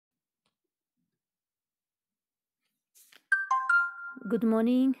Good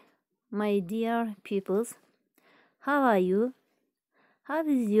morning, my dear pupils. How are you? How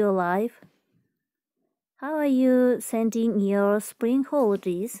is your life? How are you spending your spring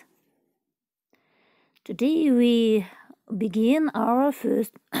holidays? Today we begin our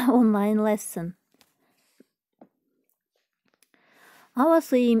first online lesson. Our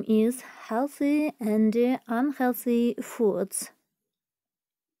theme is healthy and unhealthy foods.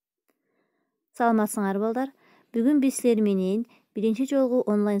 Саламатсыңар балдар. Бүгүн биз силер менен биринчи жолу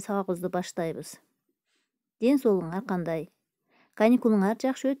онлайн сабагыбызды баштайбыз. Ден соолугуңар кандай? Каникулуңар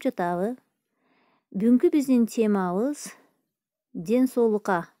жакшы өтүп жатабы? Бүгүнкү биздин темабыз ден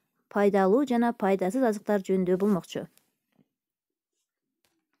соолукка пайдалуу жана пайдасыз азыктар жөнүндө болмокчу.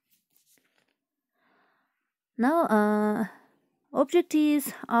 Now,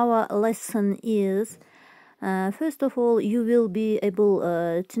 objectives our lesson is first of all, you will be able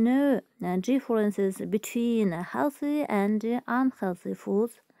to know differences between healthy and unhealthy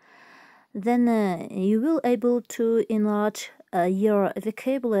foods. Then you will able to enlarge your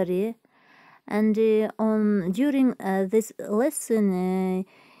vocabulary, and during this lesson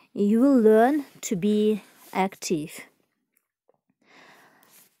you will learn to be active.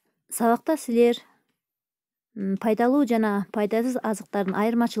 Сабакта силер пайдалуу жана пайдасыз азыктардын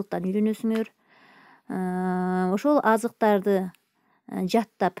айырмачылыктарын үйрөнөсүңөр. Ошол азыктарды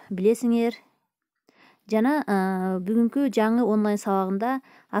жаттап билесиңер. Жана бүгүнкү жаңы онлайн сабагында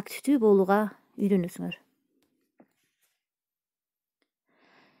активдүү болууга үйрөнөсүңөр.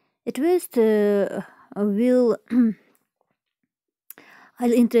 At first,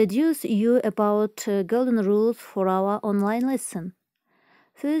 I'll introduce you about golden rules for our online lesson.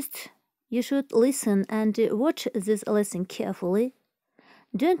 First, you should listen and watch this lesson carefully.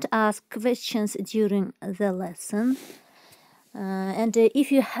 Don't ask questions during the lesson. And if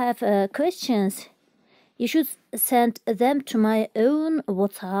you have questions, you should send them to my own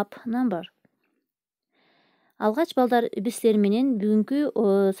WhatsApp number. Алгач балдар, биз силер менен бүгүнкү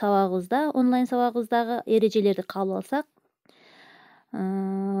сабагыбызда, онлайн сабагыбыздагы эрежелерди кабыл алсак,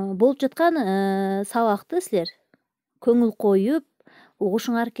 болуп жаткан сабакты силер көңүл коюп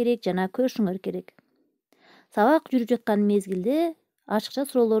угушуңар керек жана көрүшүңөр керек. Сабак жүрүп жаткан мезгилде ачыкча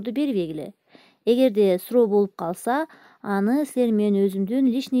суроолорду бербегиле. Эгерде суроо болуп калса, аны силер менин өзүмдүн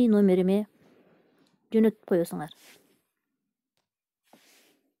личный номериме жөнөтүп коесуңар.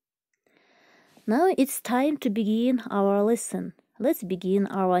 Now it's time to begin our lesson. Let's begin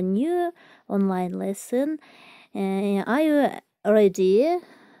our new online lesson. Are you ready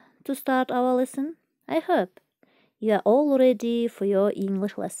to start our lesson? I hope you are all ready for your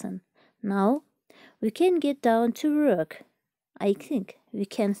English lesson. Now we can get down to work. I think we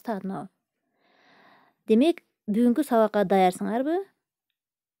can start now. Демек, бүгүнкү сабакка даярсыңарбы?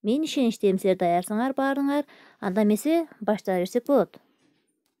 Мен ишеничтейм, силер даярсыңар баарыңар. Анда эмесе баштай берсек болот.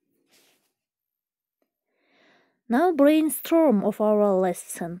 Now brainstorm of our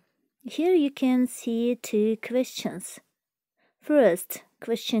lesson. Here you can see two questions. First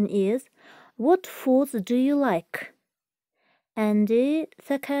question is, what foods do you like? And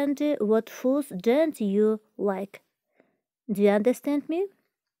second, what foods don't you like? Do you understand me?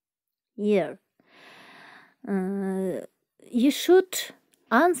 Yeah. You should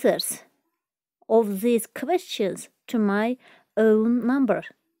answers of these questions to my own number.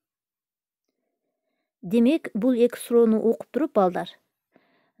 Демек, бул эки суроону окуп туруп балдар,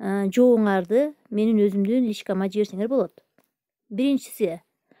 жообуңарды менин өзүмдүн личкама жиберсеңер болот. Биринчиси,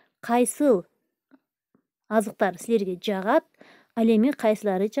 кайсыл азыктар силерге жагат, ал эми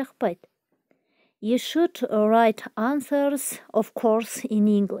кайсылары жакпайт? You should write answers, of course, in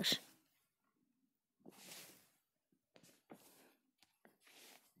English.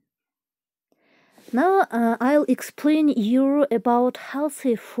 Now I'll explain you about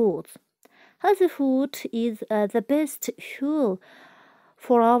healthy foods. Healthy food is the best fuel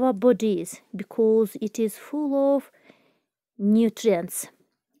for our bodies because it is full of nutrients.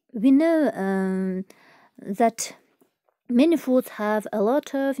 We know that many foods have a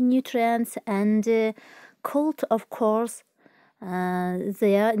lot of nutrients, and cold, of course,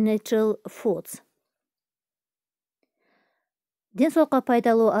 they are natural foods. Ден соолукка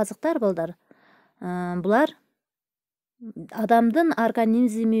пайдалуу азыктар балдар, булар адамдын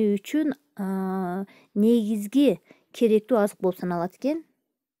организми үчүн негизги керектүү азык болуп саналат экен.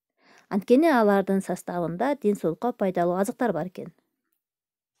 Анткени алардын составында ден соолукка пайдалуу азыктар бар экен.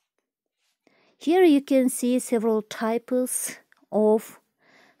 Here you can see several types of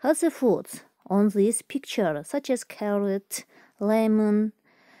healthy foods on this picture, such as carrot, lemon,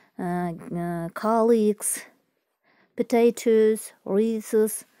 garlics, potatoes,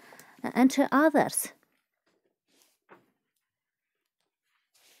 rice, and others.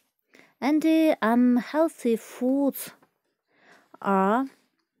 And the unhealthy foods are,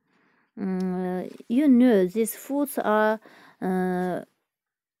 these foods are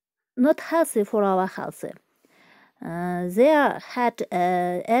not healthy for our health. They are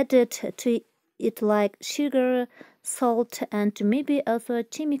added to it like sugar, salt, and maybe also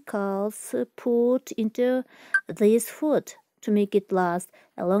chemicals put into this food to make it last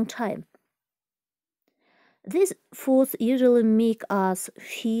a long time. These foods usually make us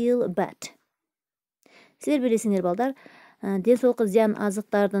feel bad. Силер билесиңер балдар, денсаулыққа зиян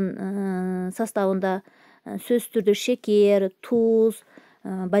азықтардың составында сөзсүз түрдө шекер, туз,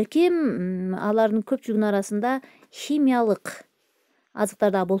 балким алардын көпчүлүгүнүн арасында химиялык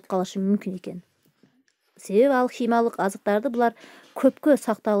азыктар да болуп калышы мүмкүн экен. Себеби ал химиялык азыктарды булар көпкө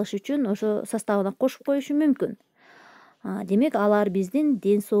сакталыш үчүн ошо составына кошуп коюшу мүмкүн. Демек алар биздин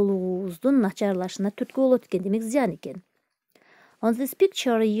ден соолугубуздун начарлашына түрткү болот экен, демек зыян экен. On this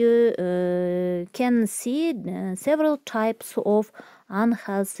picture you can see several types of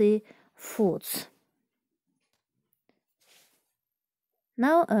unhealthy foods.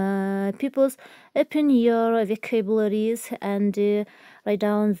 Now peoples, open your vocabularies and write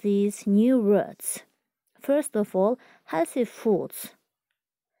down these new words. First of all, healthy foods.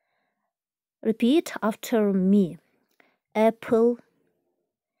 Repeat after me. Apple,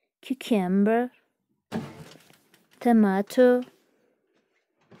 cucumber, tomato,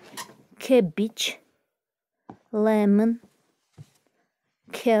 cabbage, lemon,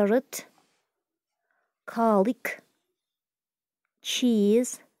 carrot, garlic,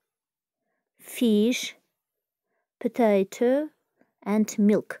 cheese, fish, potato, and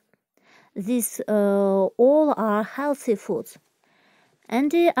milk. These all are healthy foods.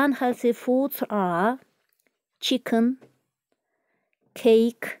 And the unhealthy foods are chicken,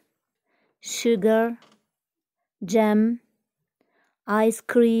 cake, sugar, jam, ice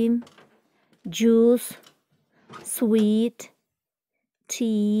cream, juice, sweet,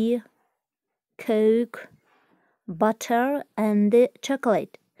 tea, coke, butter, and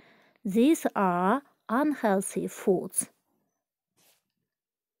chocolate. These are unhealthy foods.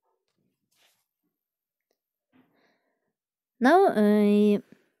 Now,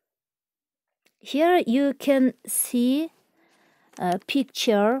 here you can see a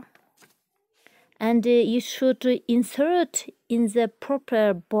picture, and you should insert in the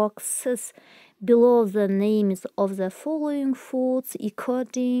proper boxes below the names of the following foods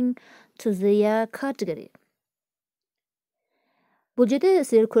according to their category. Бул жерде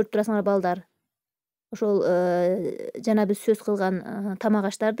силер көрүп турасыңар балдар. Ошол жана биз сөз кылган тамак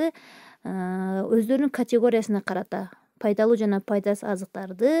аштарды өздөрүнүн категориясына карата пайдалуу жана пайдасыз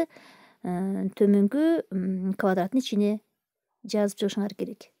азыктарды төмөнкү квадраттын ичине жазып чыгышыңар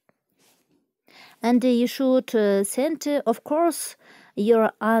керек. And you should send, of course,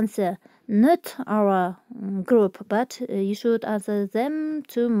 your answer, not our group, but you should answer them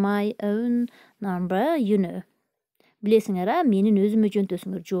to my own number, you know. Билесиңер, менин өзүмө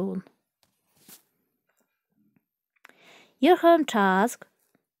жөнтөсүңөр жообун. Your home task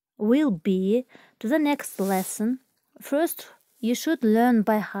will be to the next lesson. First, you should learn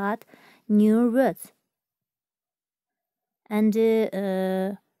by heart new words. And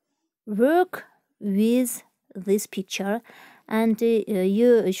work with this picture, and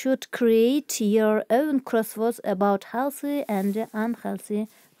you should create your own crosswords about healthy and unhealthy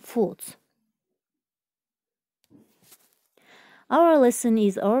foods. Our lesson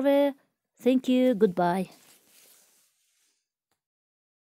is over. Thank you. Goodbye.